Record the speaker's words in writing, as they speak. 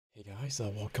Hey guys,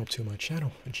 welcome to my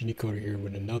channel. LeetCode here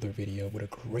with another video, with a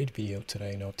great video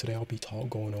today. Today I'll be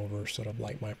going over sort of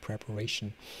like my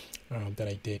preparation that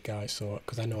I did, guys. So,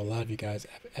 because I know a lot of you guys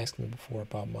have asked me before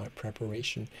about my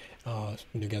preparation.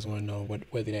 You guys want to know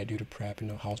what did I do to prep?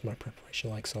 How's my preparation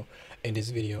like? So, in this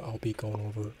video, I'll be going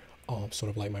over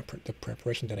sort of like the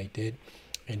preparation that I did.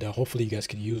 And hopefully you guys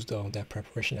could use that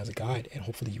preparation as a guide, and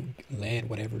hopefully you land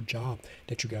whatever job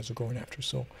that you guys are going after.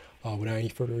 So without any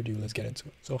further ado, let's get into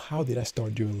it. So how did I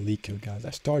start doing LeetCode, guys?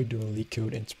 I started doing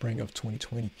LeetCode in spring of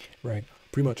 2020, right?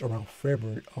 Pretty much around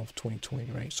February of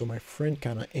 2020, right? So my friend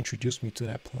kind of introduced me to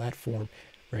that platform,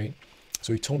 right?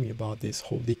 So he told me about this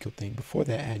whole LeetCode thing. Before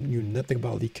that, I knew nothing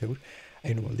about LeetCode. I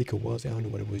didn't know what LeetCode was. I didn't know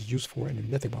what it was used for. I knew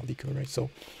nothing about LeetCode, right?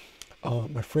 So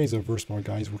my friend's a very smart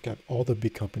guy. He's worked at all the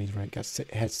big companies, right?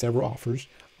 Had several offers.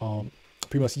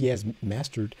 Pretty much he has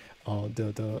mastered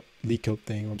the LeetCode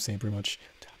thing. I'm saying pretty much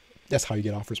that's how you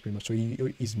get offers, pretty much. So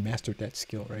he's mastered that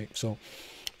skill, right? So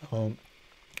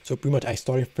so pretty much I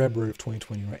started February of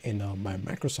 2020, right? And my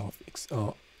Microsoft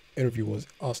interview was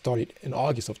started in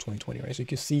August of 2020, right? So you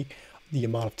can see the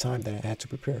amount of time that I had to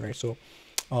prepare, right? So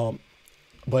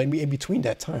but in between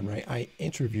that time, right, I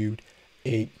interviewed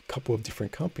a couple of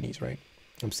different companies, right?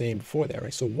 I'm saying before that,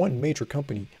 right? So one major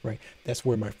company, right? That's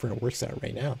where my friend works at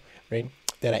right now, right?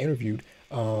 That I interviewed.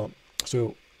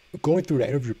 So going through the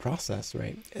interview process,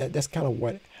 right? That's kind of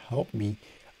what helped me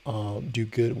do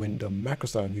good when the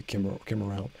Microsoft interview came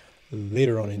around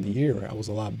later on in the year. Right? I was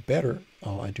a lot better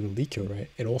at doing LeetCode, right?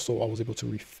 And also I was able to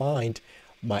refine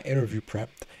my interview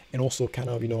prep, and also kind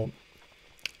of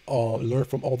learn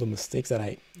from all the mistakes that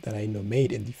I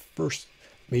made in the first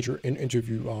major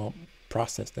interview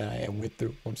process that I went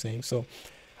through. What I'm saying. So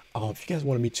if you guys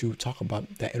wanted me to talk about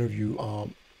that interview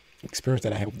experience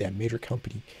that I had with that major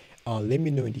company, let me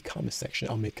know in the comment section.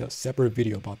 I'll make a separate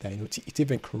video about that. It's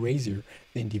even crazier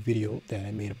than the video that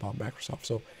I made about Microsoft.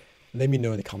 So let me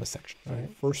know in the comment section. All right.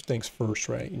 First things first,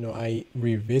 right? I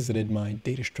revisited my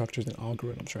data structures and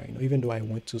algorithms, right? Even though I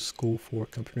went to school for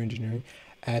computer engineering,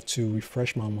 I had to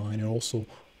refresh my mind and also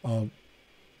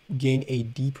gain a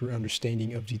deeper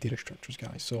understanding of the data structures,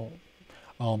 guys. So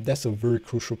that's a very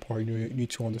crucial part. You need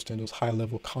to understand those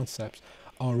high-level concepts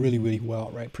really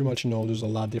well, right? Pretty much, there's a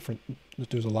lot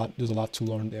to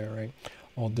learn there, right?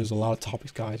 There's a lot of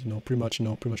topics, guys. Pretty much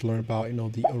learn about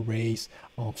the arrays,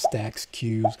 stacks,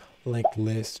 queues, linked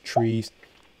lists, trees,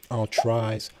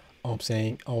 tries. I'm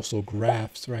saying also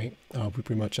graphs, right? We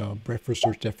pretty much breadth first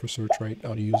search, depth first search, right?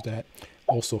 How to use that.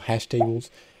 Also hash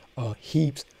tables,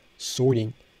 heaps,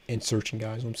 sorting, and searching,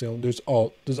 guys. I'm saying there's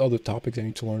other topics I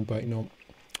need to learn, but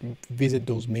visit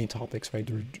those main topics, right?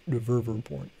 They're very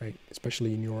important, right?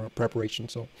 Especially in your preparation.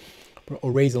 So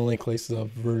arrays and linked lists is a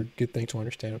very good thing to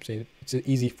understand. I'm saying it's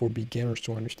easy for beginners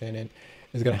to understand, and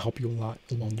it's gonna help you a lot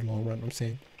along the long run. I'm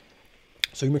saying.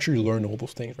 So you make sure you learn all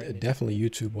those things, right? Definitely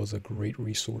YouTube was a great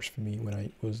resource for me when I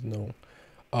was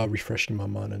refreshing my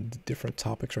mind on the different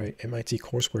topics, right? MIT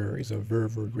courseware is a very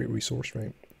great resource,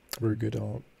 right? Very good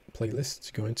playlists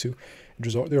to go into.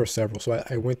 There are several. So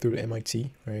I went through the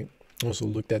MIT, right? Also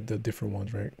looked at the different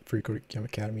ones, right? Free Code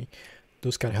Academy.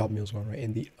 Those kind of helped me as well, right?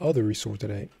 And the other resource that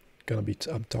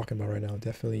I'm talking about right now,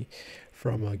 definitely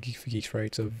from Geek for Geeks,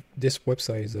 right? So this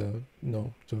website is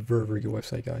it's a very good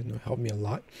website, guys. Helped me a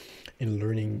lot in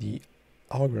learning the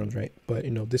algorithms, right? But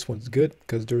this one's good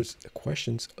because there's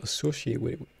questions associated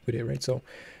with it, right? So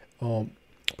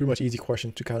pretty much easy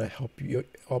questions to kind of help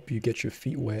you get your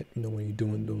feet wet, when you're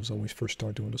doing those, when you first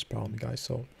start doing those problems, guys.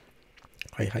 So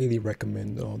I highly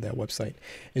recommend that website.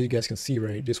 As you guys can see,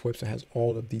 right, this website has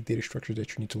all of the data structures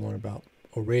that you need to learn about: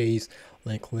 arrays,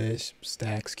 linked lists,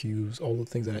 stacks, queues, all the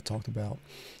things that I talked about.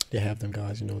 They have them,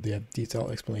 guys. They have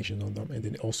detailed explanations on them, and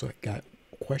then also got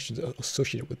questions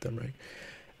associated with them, right?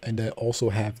 And they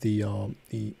also have the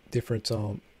different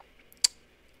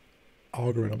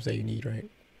algorithms that you need, right?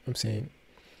 I'm saying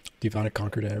divide and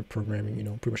conquer that programming,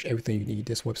 pretty much everything you need.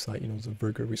 This website, is a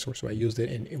very good resource. So I used it,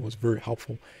 and it was very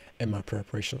helpful in my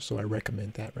preparation. So I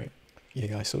recommend that, right? Yeah,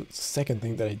 guys. So the second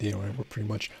thing that I did, right, we're pretty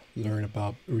much relearn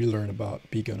about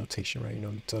big annotation, right?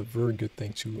 It's a very good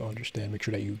thing to understand. Make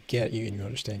sure that you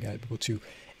understand, guys, be able to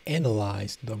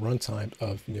analyze the runtime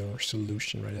of your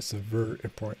solution, right? That's a very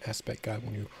important aspect, guys,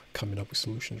 when you're coming up with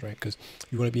solutions, right? Because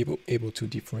you want to be able to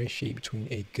differentiate between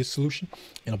a good solution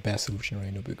and a bad solution,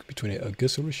 right? Between a good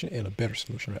solution and a better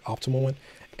solution, right? Optimal one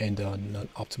and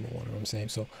non-optimal one. You know what I'm saying?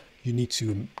 So you need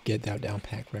to get that down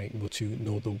pat, right? Able to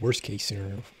know the worst case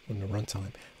scenario on the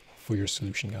runtime for your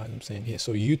solution, guys. I'm saying, yeah,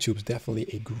 so YouTube is definitely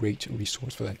a great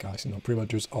resource for that, guys. Pretty much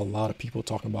there's a lot of people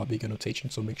talking about big annotation,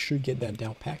 so make sure you get that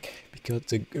down pat, because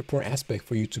it's an important aspect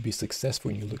for you to be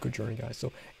successful in your LeetCode journey, guys.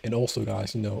 So, and also,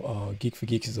 guys, Geek for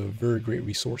Geeks is a very great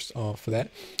resource for that.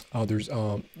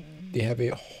 They have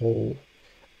a whole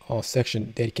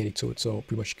section dedicated to it, so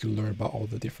pretty much you can learn about all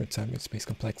the different time and space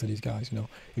complexities, guys. You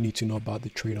need to know about the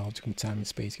trade-offs between time and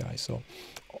space, guys. So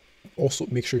also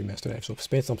make sure you master that. So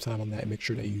spend some time on that and make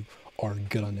sure that you are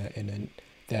good on that, and then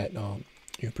that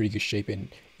you're in pretty good shape and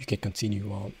you can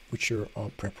continue with your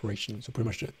preparation. So pretty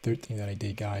much the third thing that I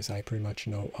did, guys, I pretty much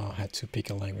had to pick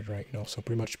a language, right? So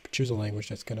pretty much choose a language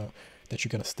that you're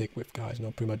gonna stick with, guys.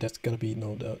 Pretty much that's gonna be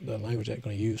the language that you're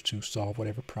gonna use to solve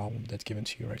whatever problem that's given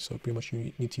to you, right? So pretty much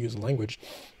you need to use a language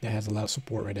that has a lot of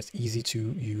support, right? That's easy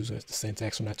to use, as the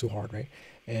syntax are not too hard, right?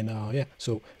 And yeah,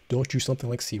 so don't use something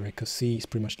like C, right? Because C is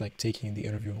pretty much like taking the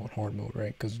interview on hard mode,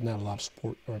 right? Because there's not a lot of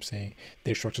support, or I'm saying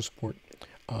there's structural support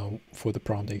for the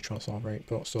problem that you're trying to solve, right?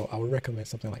 So I would recommend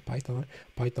something like Python.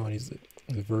 Python is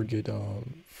a very good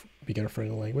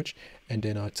beginner-friendly language, and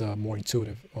then it's more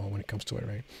intuitive when it comes to it,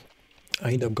 right?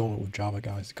 I end up going with Java,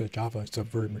 guys, because Java is a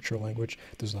very mature language.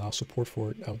 There's a lot of support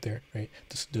for it out there, right?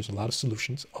 There's a lot of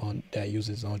solutions that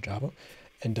uses Java,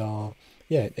 and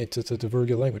yeah, it's a very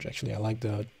good language, actually. I like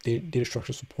the data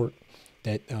structure support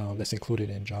that's included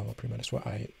in Java. Pretty much that's why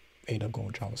I end up going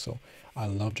with Java. So I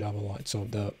love Java a lot. So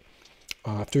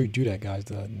after you do that, guys,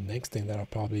 the next thing that I'll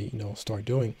probably start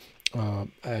doing, I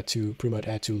had to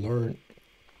learn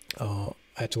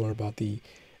about the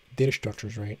data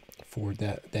structures, right, for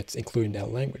that's included in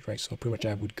that language, right? So pretty much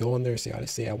I would go in there and say,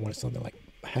 let's say I wanted something like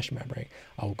a hash map, right?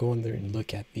 I will go in there and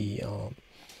look at the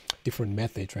different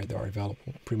methods, right, that are available.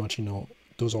 Pretty much,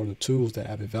 those are the tools that I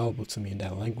have available to me in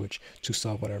that language to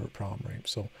solve whatever problem, right?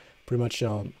 So pretty much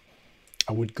I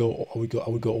would go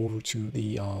over to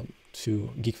the to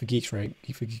Geek for Geeks, right?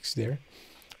 Geek for Geeks there,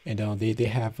 and they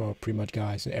have pretty much,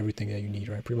 guys, everything that you need,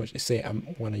 right? Pretty much, say I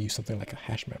want to use something like a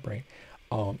hash map, right?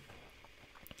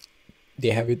 They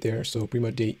have it there, so pretty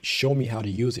much they show me how to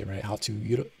use it, right? How to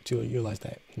utilize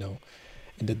that, and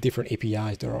the different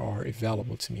APIs that are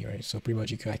available to me, right? So pretty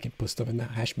much I can put stuff in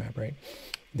that hash map, right?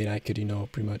 Then I could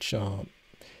pretty much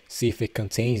see if it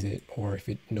contains it, or if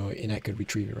it and I could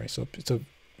retrieve it, right? So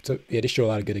yeah, they show a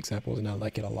lot of good examples, and I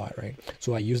like it a lot, right?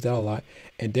 So I use that a lot.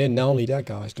 And then not only that,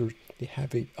 guys, they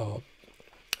have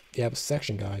a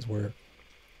section, guys, where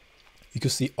you can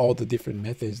see all the different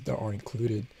methods that are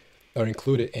included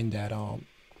in that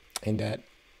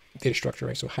data structure,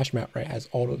 right? So hash map, right, has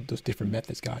all of those different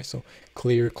methods, guys. So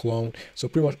clear, clone, so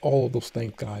pretty much all of those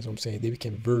things, guys. I'm saying they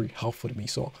became very helpful to me.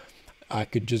 So I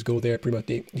could just go there, pretty much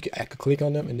I could click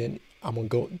on them, and then I'm gonna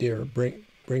go there, bring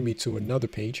me to another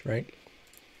page, right?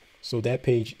 So that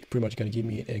page pretty much gonna give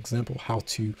me an example how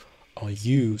to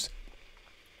use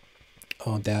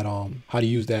that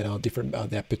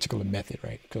particular method,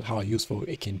 right? Because how useful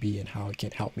it can be and how it can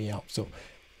help me out. So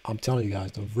I'm telling you guys,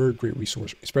 it's a very great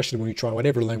resource, especially when you try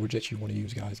whatever language that you want to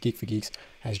use, guys. Geek for Geeks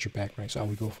has your back, right? So I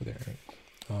would go for that, right?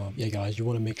 Yeah, guys, you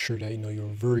want to make sure that you're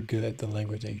very good at the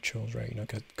language that you chose, right?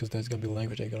 Because that's gonna be the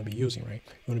language that you're gonna be using, right?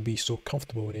 You want to be so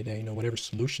comfortable with it that whatever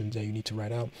solutions that you need to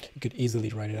write out, you could easily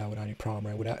write it out without any problem,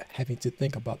 right? Without having to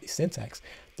think about the syntax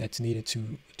that's needed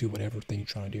to do whatever thing you're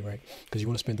trying to do, right? Because you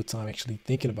want to spend the time actually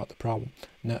thinking about the problem,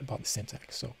 not about the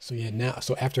syntax. So yeah,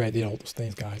 so after I did all those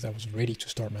things, guys, I was ready to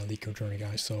start my LeetCode journey,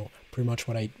 guys. So pretty much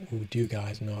what I would do,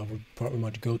 guys, I would pretty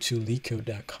much go to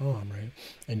LeetCode.com, right?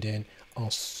 And then I'll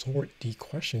sort the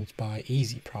questions by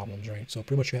easy problems, right? So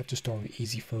pretty much you have to start with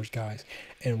easy first, guys,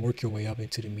 and work your way up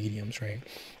into the mediums, right?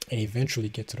 And eventually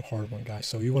get to the hard one, guys.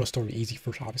 So you want to start with easy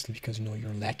first, obviously, because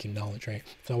you're lacking knowledge, right?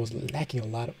 So I was lacking a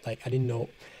lot of, I didn't know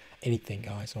anything,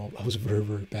 guys. So I was very,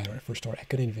 very bad when I first started. I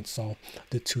couldn't even solve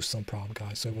the two-sum problem,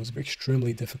 guys. So it was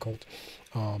extremely difficult.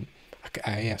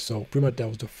 Yeah, so pretty much that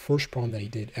was the first problem that he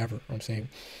did ever, I'm saying,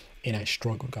 and I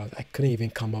struggled, guys. I couldn't even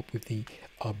come up with the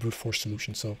brute force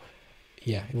solution. So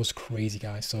yeah, it was crazy,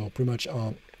 guys. So pretty much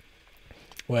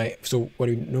so what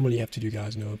you normally have to do,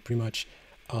 guys, pretty much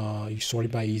you sort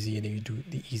it by easy, and then you do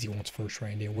the easy ones first,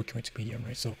 right? And then work your way to medium,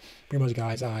 right? So pretty much,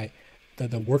 guys,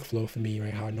 the workflow for me,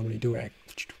 right, how I normally do it, I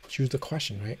choose the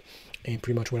question, right? And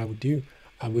pretty much what I would do,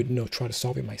 I would try to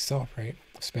solve it myself, right?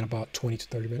 Spend about 20 to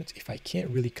 30 minutes. If I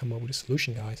can't really come up with a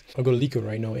solution, guys, I'll go to LeetCode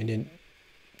right now and then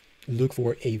look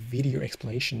for a video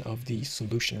explanation of the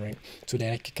solution, right? So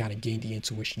that I could kind of gain the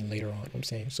intuition later on, I'm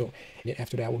saying. So and then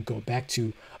after that, I would go back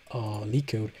to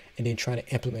LeetCode and then try to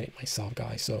implement it myself,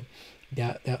 guys. So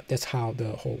that's how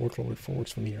the whole workflow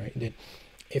works for me, right? And then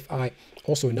if I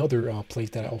also, another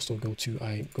place that I also go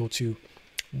to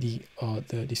the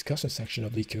discussion section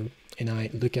of LeetCode, and I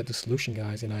look at the solution,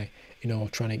 guys, and I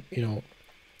trying to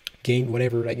gain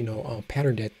whatever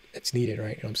pattern that's needed,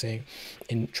 right? You know what I'm saying?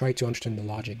 And try to understand the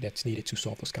logic that's needed to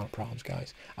solve those kind of problems,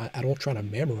 guys. I don't try to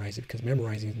memorize it, because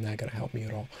memorizing is not gonna help me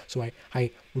at all. So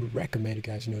I would recommend you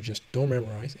guys, just don't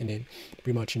memorize, and then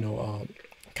pretty much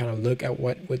kind of look at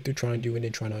what they're trying to do, and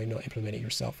then trying to implement it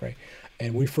yourself, right?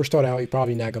 And when you first start out, you're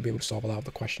probably not gonna be able to solve a lot of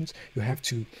the questions. You have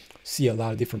to see a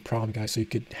lot of different problems, guys, so you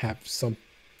could have some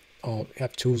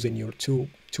have tools in your tool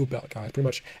belt, guys. Pretty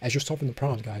much as you're solving the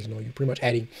problems, guys, you're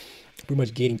pretty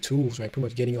much getting tools, right? Pretty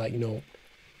much getting you're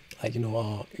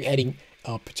adding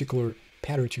a particular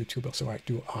pattern to your tool belt. So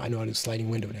I know how to do sliding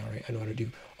window now, right? I know how to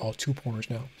do all 2 pointers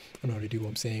now. I know how to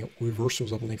do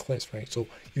reversals of linked list, right? So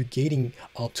you're getting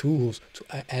tools to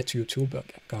add to your tool belt,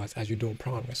 guys, as you're doing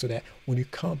problem, right? So that when you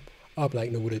come up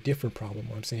with a different problem,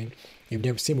 you've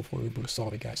never seen before, you're able to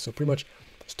solve it, guys. So pretty much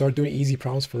start doing easy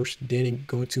problems first, then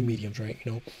go into mediums, right?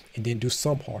 And then do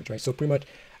some hard, right? So pretty much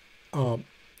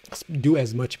do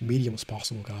as much medium as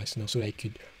possible, guys, so that you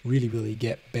could really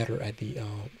get better at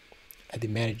the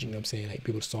managing, like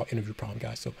be able to solve interview problem,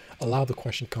 guys. So a lot of the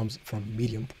question comes from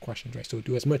medium questions, right? So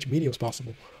do as much medium as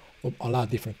possible, or a lot of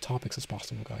different topics as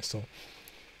possible, guys. So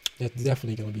that's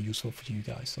definitely going to be useful for you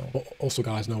guys. So also,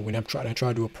 guys, when I try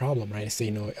to do a problem, right, and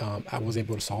say I was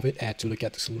able to solve it, I had to look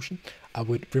at the solution, I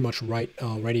would pretty much write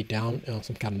it down on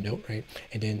some kind of note, right,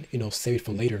 and then save it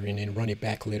for later, and then run it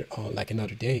back later, like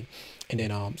another day, and then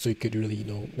so you could really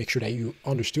make sure that you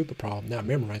understood the problem, not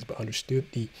memorized, but understood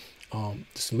the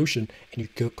solution, and you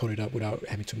could code it up without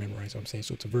having to memorize. What I'm saying,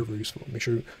 so it's very useful. Make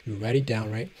sure you write it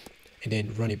down, right, and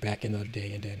then run it back another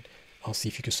day, and then I'll see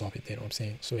if you can solve it then. What I'm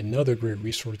saying. So another great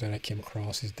resource that I came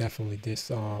across is definitely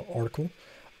this article.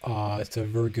 It's a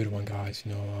very good one, guys.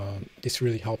 This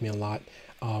really helped me a lot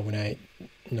when I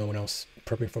was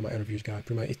prepping for my interviews, guys.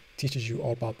 Pretty much, it teaches you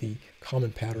all about the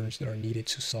common patterns that are needed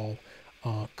to solve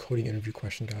coding interview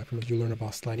question, guys. Pretty much, you learn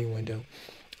about sliding window,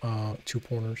 2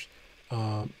 pointers,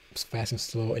 fast and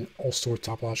slow, and all sorts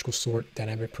of topological sort,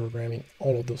 dynamic programming.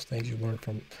 All of those things you learn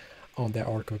from on that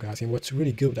article, guys. And what's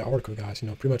really good with that article, guys,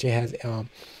 pretty much it has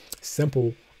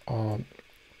simple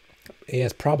it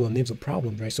has names of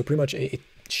problems, right? So pretty much it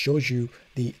shows you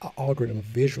the algorithm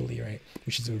visually, right,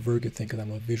 which is a very good thing, because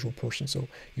I'm a visual person, so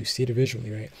you see it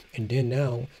visually, right? And then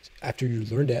now, after you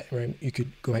learn that, right, you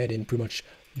could go ahead and pretty much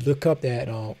look up that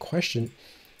question,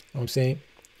 what I'm saying,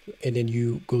 and then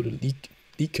you go to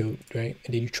LeetCode, right,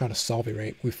 and then you try to solve it,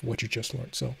 right, with what you just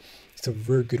learned. So it's a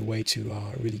very good way to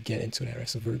really get into that, right?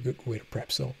 It's a very good way to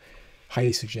prep. So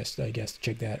highly suggest, I guess,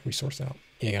 check that resource out.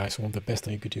 Yeah, guys, one of the best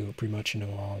things you could do, pretty much,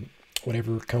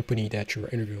 whatever company that you're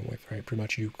interviewing with, right, pretty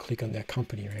much you click on that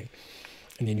company, right,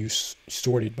 and then you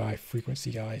sort it by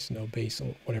frequency, guys, based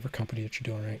on whatever company that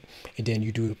you're doing, right, and then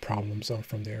you do the problems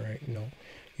from there, right?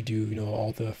 You do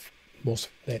all the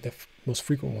most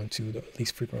frequent one to the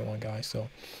least frequent one, guys. So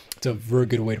it's a very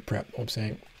good way to prep, what I'm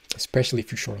saying, especially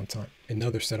if you're short on time.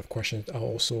 Another set of questions I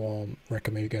also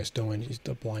recommend you guys doing is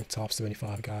the blind top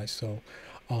 75, guys. So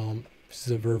this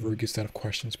is a very good set of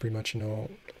questions. Pretty much,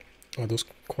 those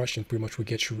questions pretty much will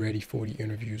get you ready for the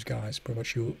interviews, guys. Pretty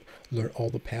much you'll learn all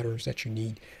the patterns that you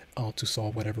need to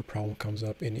solve whatever problem comes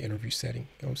up in the interview setting.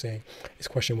 You know what I'm saying? This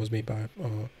question was made by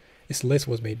this list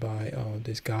was made by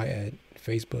this guy at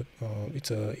Facebook.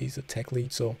 He's a tech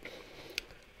lead. So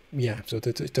yeah, so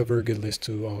it's a very good list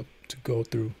to go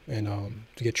through and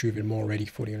to get you even more ready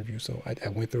for the interview. So I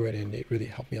went through it, and it really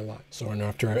helped me a lot. So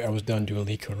after I was done doing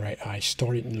LeetCode, right, I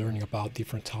started learning about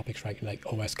different topics, right, like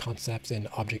OS concepts and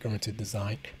object-oriented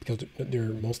design, because they're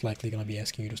most likely going to be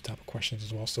asking you those type of questions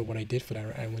as well. So what I did for that,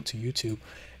 right, I went to YouTube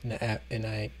and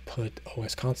I put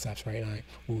OS concepts, right, and I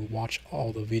will watch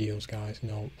all the videos, guys,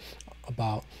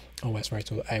 about OS, right?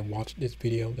 So I watched this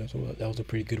video. That was a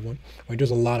pretty good one. Right,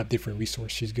 there's a lot of different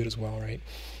resources. She's good as well, right?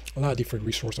 A lot of different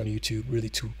resources on YouTube, really,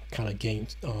 to kind of gain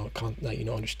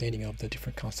understanding of the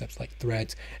different concepts like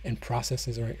threads and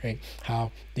processes, right?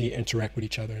 How they interact with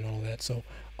each other and all that. So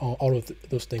all of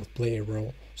those things play a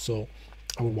role. So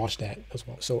I would watch that as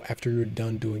well. So after you're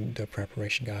done doing the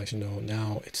preparation, guys,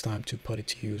 now it's time to put it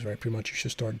to use, right? Pretty much you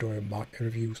should start doing mock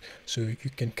interviews so you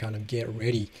can kind of get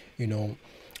ready,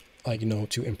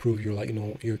 to improve your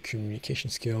your communication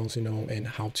skills, and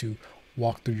how to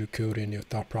walk through your code and your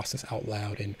thought process out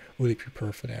loud and really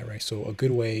prepare for that, right? So a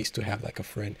good way is to have like a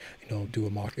friend, do a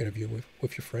mock interview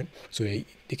with your friend, so they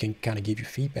can kind of give you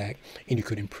feedback, and you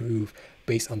could improve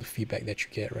based on the feedback that you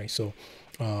get, right? So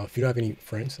if you don't have any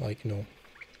friends,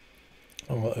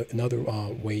 another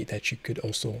way that you could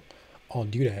also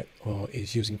do that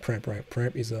is using PRAMP, right?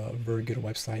 PRAMP is a very good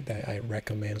website that I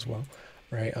recommend as well.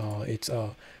 right? It's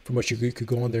pretty much you could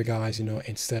go on there, guys, you know,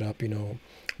 and set up, you know,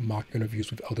 mock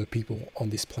interviews with other people on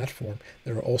this platform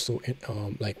that are also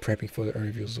like prepping for the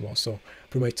interviews as well. So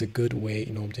pretty much it's a good way,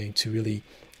 you know what I'm saying, to really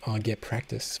get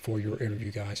practice for your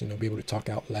interview, guys. You know, be able to talk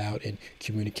out loud and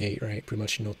communicate, right? Pretty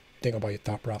much, you know, think about your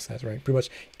thought process, right? Pretty much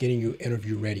getting you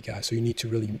interview ready, guys. So you need to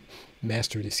really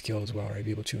master this skill as well, right?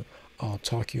 Be able to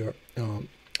talk your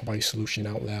about your solution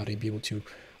out loud and be able to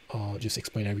just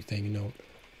explain everything, you know,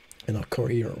 in a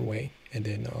career way. And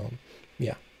then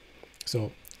yeah,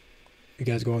 so you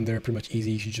guys go on there, pretty much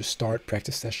easy. You should just start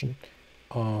practice session.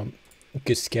 You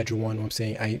could schedule one. I'm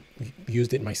saying I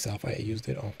used it myself. I used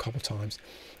it a couple times.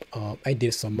 I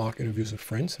did some mock interviews with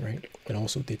friends, right? And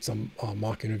also did some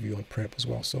mock interview on PRAMP as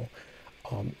well. So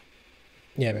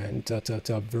yeah, man, it's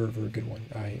a very, very good one.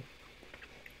 I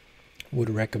would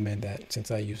recommend that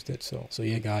since I used it. So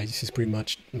yeah, guys, this is pretty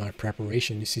much my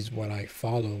preparation. This is what I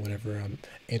follow whenever I'm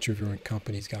interviewing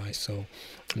companies, guys. So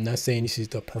I'm not saying this is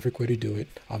the perfect way to do it.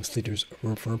 Obviously there's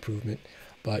room for improvement,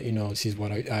 but you know, this is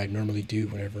what I normally do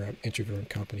whenever I'm interviewing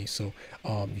companies. So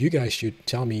you guys should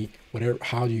tell me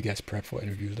how do you guys prep for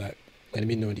interviews. That let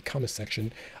me know in the comment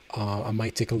section. I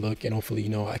might take a look, and hopefully, you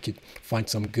know, I could find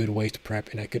some good ways to prep,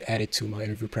 and I could add it to my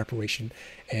interview preparation,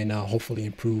 and hopefully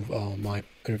improve my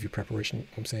interview preparation. You know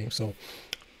what I'm saying, so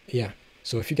yeah.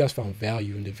 So if you guys found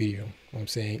value in the video, you know what I'm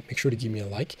saying, make sure to give me a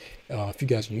like. If you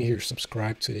guys are new here,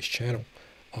 subscribe to this channel,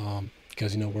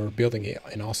 because you know we're building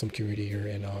an awesome community here,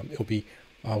 and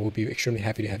we'll be extremely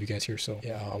happy to have you guys here. So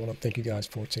yeah, I want to thank you guys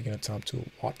for taking the time to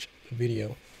watch the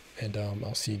video, and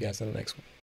I'll see you guys in the next one.